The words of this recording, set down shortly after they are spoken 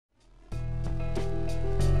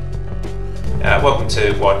Welcome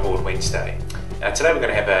to Whiteboard Wednesday. Today we're going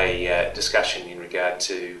to have a discussion in regard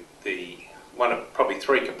to one of probably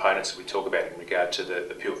three components that we talk about in regard to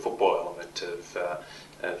the pure football element of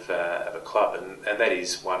a club, and that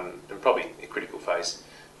is one, and probably a critical phase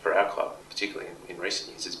for our club, particularly in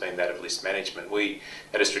recent years, has been that of list management.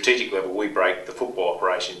 At a strategic level, we break the football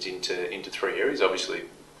operations into three areas, obviously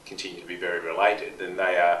continue to be very related, and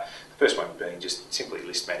they are, the first one being just simply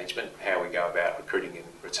list management, how we go about recruiting and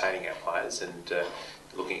retaining our players, and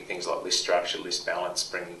looking at things like list structure, list balance,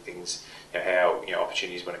 bringing things, how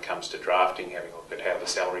opportunities when it comes to drafting, having a look at how the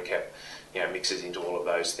salary cap mixes into all of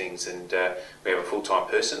those things, and we have a full-time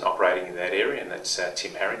person operating in that area, and that's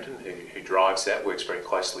Tim Harrington, who drives that, works very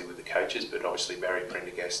closely with the coaches, but obviously Barry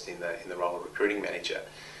Prendergast in the role of recruiting manager.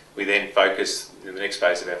 We then focus, the next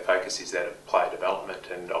phase of our focus is that of player development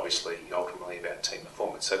and obviously ultimately about team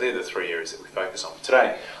performance. So they're the three areas that we focus on.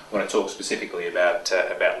 Today I want to talk specifically about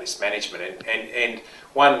list management and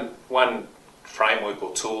one framework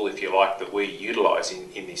or tool, if you like, that we utilise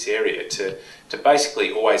in this area to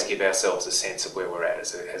basically always give ourselves a sense of where we're at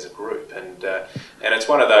as a group, and it's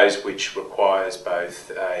one of those which requires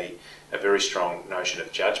both a very strong notion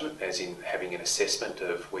of judgment, as in having an assessment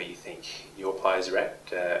of where you think your players are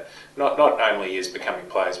at, not only as becoming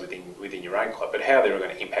players within your own club, but how they're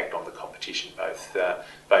going to impact on the competition, both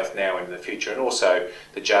now and in the future, and also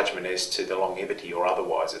the judgment as to the longevity or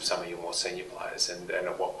otherwise of some of your more senior players, and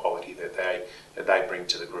what quality that they bring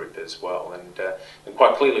to the group as well. And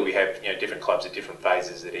quite clearly we have different clubs at different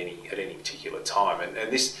phases at any particular time,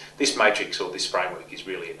 and this matrix or this framework is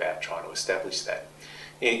really about trying to establish that.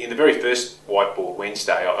 In the very first Whiteboard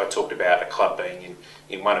Wednesday, I talked about a club being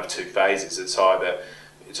in one of two phases. It's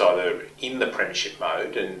either in the premiership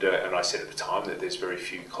mode, and I said at the time that there's very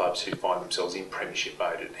few clubs who find themselves in premiership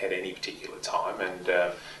mode at any particular time,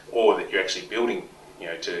 and or that you're actually building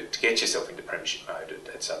to get yourself into premiership mode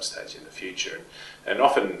at some stage in the future. And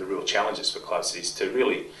often the real challenges for clubs is to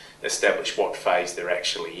really establish what phase they're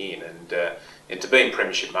actually in, and to be in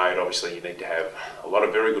premiership mode, obviously you need to have a lot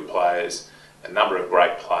of very good players, a number of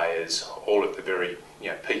great players, all at the very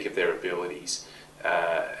peak of their abilities,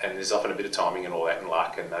 and there's often a bit of timing and all that, and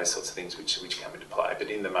luck and those sorts of things which come into play.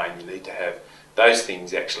 But in the main, you need to have those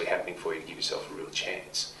things actually happening for you to give yourself a real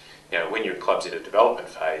chance. When your club's in a development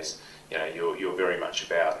phase, you're very much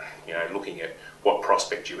about looking at what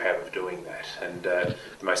prospect you have of doing that. And the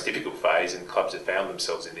most difficult phase, and clubs have found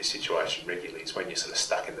themselves in this situation regularly, is when you're sort of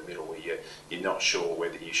stuck in the middle, where you're not sure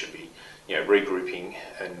whether you should be regrouping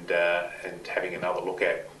and having another look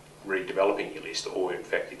at redeveloping your list, or in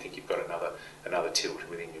fact you think you've got another tilt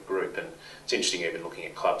within your group. And it's interesting even looking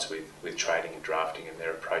at clubs with trading and drafting and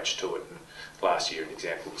their approach to it. And last year, an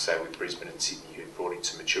example, say with Brisbane and Sydney, who brought in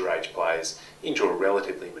some mature age players into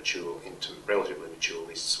relatively mature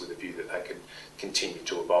lists with a view that they could continue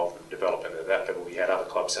to evolve and develop. And at that level, we had other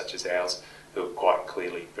clubs such as ours who were quite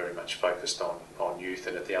clearly very much focused on youth,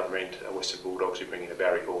 and at the other end, Western Bulldogs, who bring in a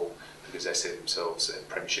Barry Hall because they see themselves in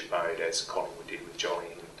premiership mode, as Collingwood did with Jolly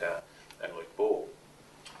and Luke Ball.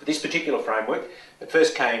 But this particular framework, it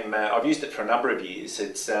first came, I've used it for a number of years.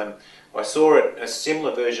 I saw a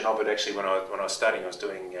similar version of it actually when I was studying. I was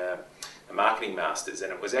doing a marketing masters,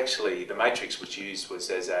 and it was actually, the matrix was used was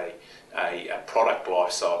as a product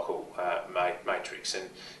life cycle matrix,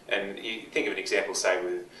 and you think of an example, say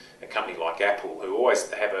with a company like Apple, who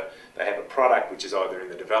always have a product which is either in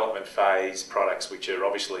the development phase, products which are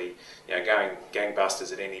obviously going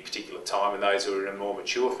gangbusters at any particular time, and those who are in a more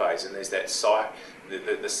mature phase, and there's that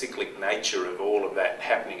the cyclic nature of all of that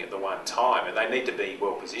happening at the one time, and they need to be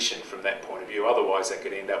well positioned from that point of view, otherwise they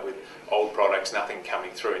could end up with old products, nothing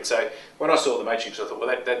coming through. And so when I saw the matrix, I thought,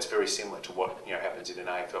 well, that's very similar to what happens in an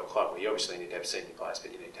AFL club, where you obviously need to have senior players,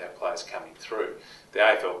 but you need to have players coming through. The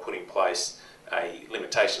AFL put in place a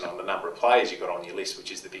limitation on the number of players you got on your list, which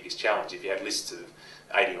is the biggest challenge. If you had lists of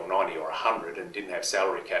 80 or 90 or 100 and didn't have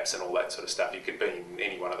salary caps and all that sort of stuff, you could be in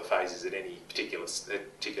any one of the phases at any particular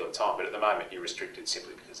time, but at the moment you're restricted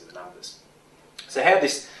simply because of the numbers. So how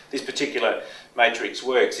this particular matrix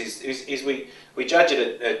works is we judge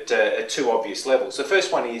it at two obvious levels. The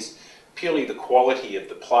first one is purely the quality of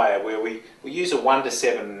the player, where we use a 1 to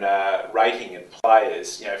 7 rating of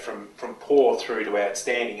players, from poor through to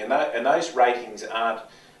outstanding, and those ratings aren't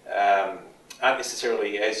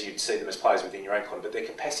necessarily as you'd see them as players within your own club, but their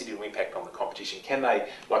capacity to impact on the competition. Can they,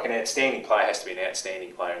 like an outstanding player has to be an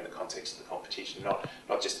outstanding player in the context of the competition,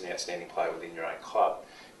 not just an outstanding player within your own club.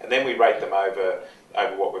 And then we rate them over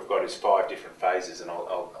what we've got is 5 different phases, and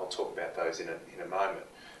I'll talk about those in a moment.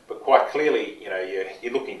 But quite clearly,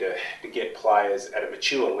 you're looking to get players at a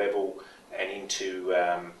mature level and into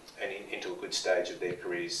into a good stage of their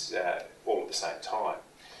careers all at the same time.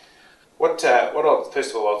 What I'll,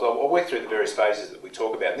 first of all, I'll work through the various phases that we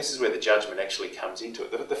talk about, and this is where the judgment actually comes into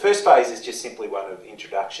it. The first phase is just simply one of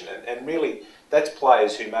introduction, and really that's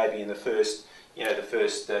players who maybe in the first,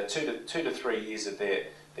 two to 3 years of their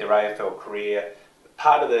AFL career,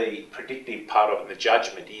 part of the predictive part of it, the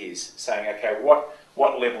judgment is saying, okay,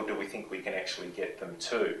 what level do we think we can actually get them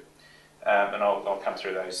to? And I'll come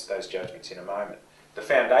through those judgments in a moment. The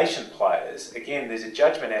foundation players, again, there's a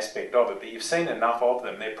judgment aspect of it, but you've seen enough of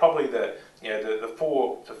them. They're probably the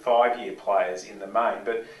 4 to 5 year players in the main,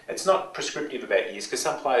 but it's not prescriptive about years because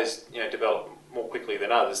some players develop more quickly than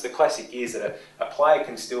others. The classic is that a player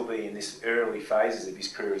can still be in this early phases of his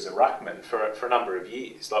career as a ruckman for a number of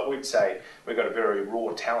years. Like we'd say, we've got a very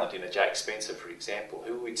raw talent in a Jake Spencer, for example,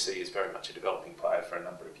 who we'd see as very much a developing player for a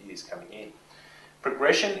number of years coming in.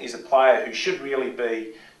 Progression is a player who should really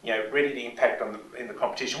be ready to impact in the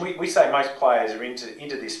competition. We say most players are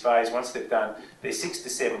into this phase once they've done their 6 to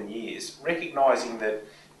 7 years, recognising that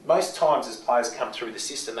most times as players come through the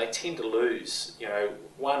system, they tend to lose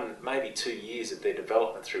 1, maybe 2 years of their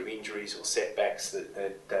development through injuries or setbacks that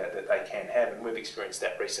they can have, and we've experienced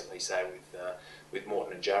that recently, say with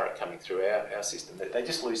Morton and Jarrett coming through our system. They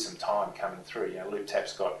just lose some time coming through. Luke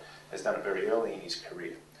Tapscott has done it very early in his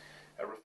career.